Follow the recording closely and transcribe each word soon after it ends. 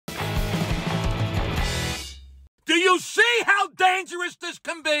you see how dangerous this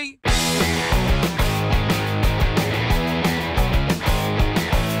can be?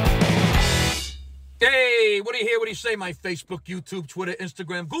 Hey, what do you hear? What do you say? My Facebook, YouTube, Twitter,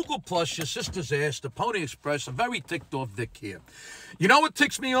 Instagram, Google+, your sister's ass, the Pony Express. I'm very ticked off Vic here. You know what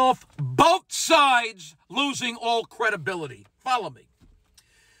ticks me off? Both sides losing all credibility. Follow me.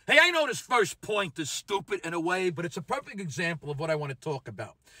 Hey, I know this first point is stupid in a way, but it's a perfect example of what I want to talk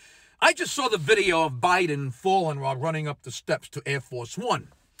about. I just saw the video of Biden falling while running up the steps to Air Force One.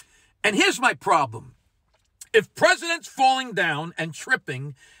 And here's my problem. If presidents falling down and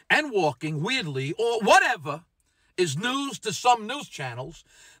tripping and walking weirdly or whatever is news to some news channels,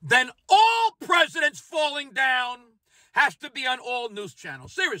 then all presidents falling down has to be on all news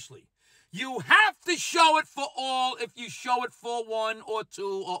channels. Seriously. You have to show it for all if you show it for one or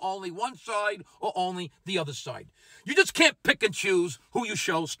two or only one side or only the other side. You just can't pick and choose who you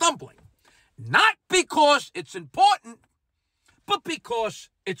show stumbling. Not because it's important, but because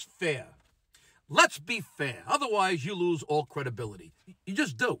it's fair. Let's be fair. Otherwise, you lose all credibility. You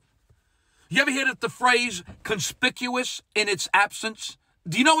just do. You ever hear the phrase conspicuous in its absence?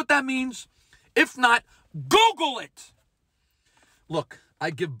 Do you know what that means? If not, Google it. Look, I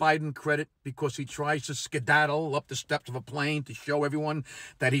give Biden credit because he tries to skedaddle up the steps of a plane to show everyone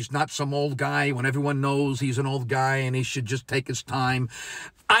that he's not some old guy when everyone knows he's an old guy and he should just take his time.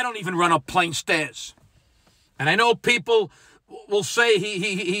 I don't even run up plane stairs. And I know people will say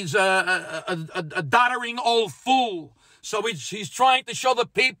he's a doddering old fool. So he's trying to show the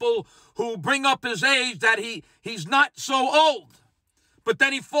people who bring up his age that he's not so old. But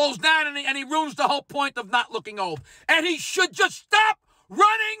then he falls down and he ruins the whole point of not looking old. And he should just stop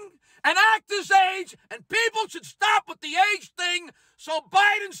running and act his age, and people should stop with the age thing so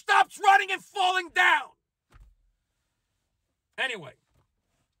Biden stops running and falling down. Anyway,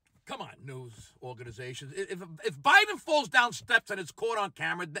 come on, news organizations. If Biden falls down steps and it's caught on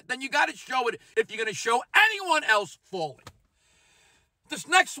camera, then you got to show it if you're going to show anyone else falling. This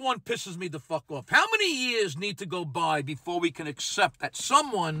next one pisses me the fuck off. How many years need to go by before we can accept that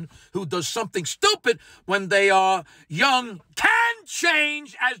someone who does something stupid when they are young can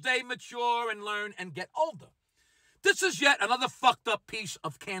change as they mature and learn and get older? This is yet another fucked up piece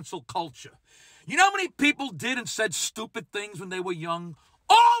of cancel culture. You know how many people did and said stupid things when they were young?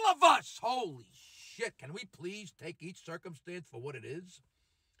 All of us! Holy shit, can we please take each circumstance for what it is?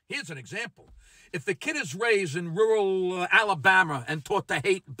 Here's an example. If the kid is raised in rural Alabama and taught to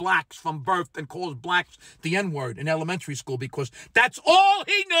hate blacks from birth and calls blacks the N-word in elementary school because that's all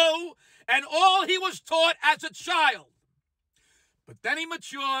he knew and all he was taught as a child. But then he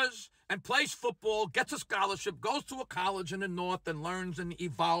matures and plays football, gets a scholarship, goes to a college in the north and learns and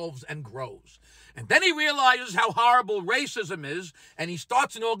evolves and grows. And then he realizes how horrible racism is, and he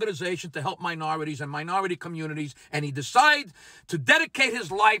starts an organization to help minorities and minority communities, and he decides to dedicate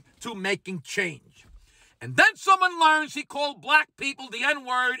his life to making change. And then someone learns he called black people the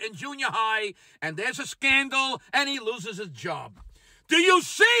N-word in junior high, and there's a scandal, and he loses his job. Do you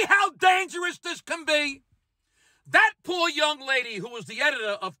see how dangerous this can be? That poor young lady who was the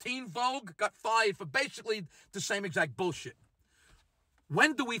editor of Teen Vogue got fired for basically the same exact bullshit.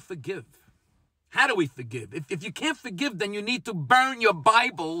 When do we forgive? How do we forgive? If you can't forgive, then you need to burn your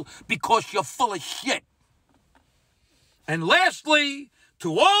Bible because you're full of shit. And lastly,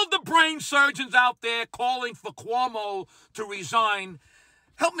 to all the brain surgeons out there calling for Cuomo to resign,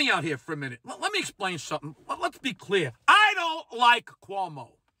 help me out here for a minute. Let me explain something. Let's be clear. I don't like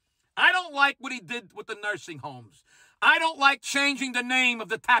Cuomo. I don't like what he did with the nursing homes. I don't like changing the name of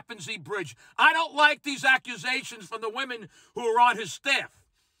the Tappan Zee Bridge. I don't like these accusations from the women who are on his staff.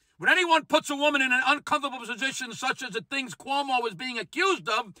 When anyone puts a woman in an uncomfortable position such as the things Cuomo is being accused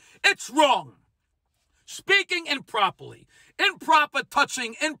of, it's wrong. Speaking improperly, improper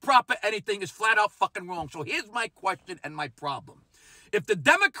touching, improper anything is flat out fucking wrong. So here's my question and my problem. If the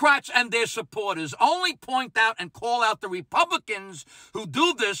Democrats and their supporters only point out and call out the Republicans who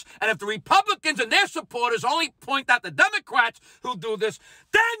do this, and if the Republicans and their supporters only point out the Democrats who do this,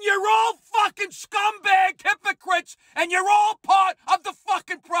 then you're all fucking scumbag hypocrites, and you're all part of the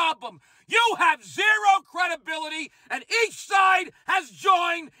fucking problem. You have zero credibility, and each side has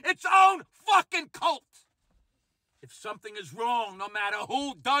joined its own fucking cult. If something is wrong, no matter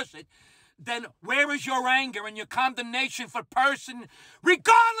who does it, then where is your anger and your condemnation for person,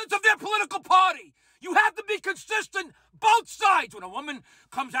 regardless of their political party? You have to be consistent, both sides. When a woman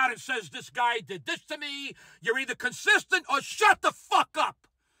comes out and says, this guy did this to me, you're either consistent or shut the fuck up.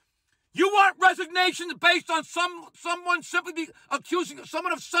 You want resignation based on someone simply accusing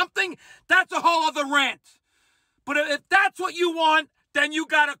someone of something? That's a whole other rant. But if that's what you want, then you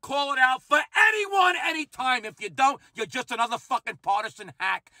gotta call it out for anyone, anytime. If you don't, you're just another fucking partisan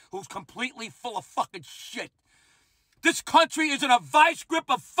hack who's completely full of fucking shit. This country is in a vice grip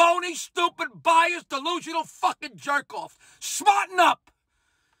of phony, stupid, biased, delusional fucking jerk-offs. Smarten up!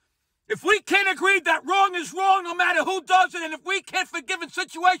 If we can't agree that wrong is wrong, no matter who does it, and if we can't forgive in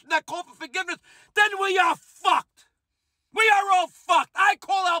situations that call for forgiveness, then we are fucked. We are all fucked. I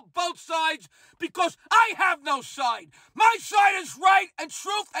call out both sides because I have no side. My side is right and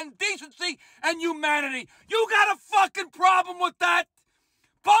truth and decency and humanity. You got a fucking problem with that?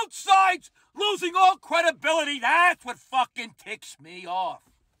 Both sides losing all credibility. That's what fucking ticks me off.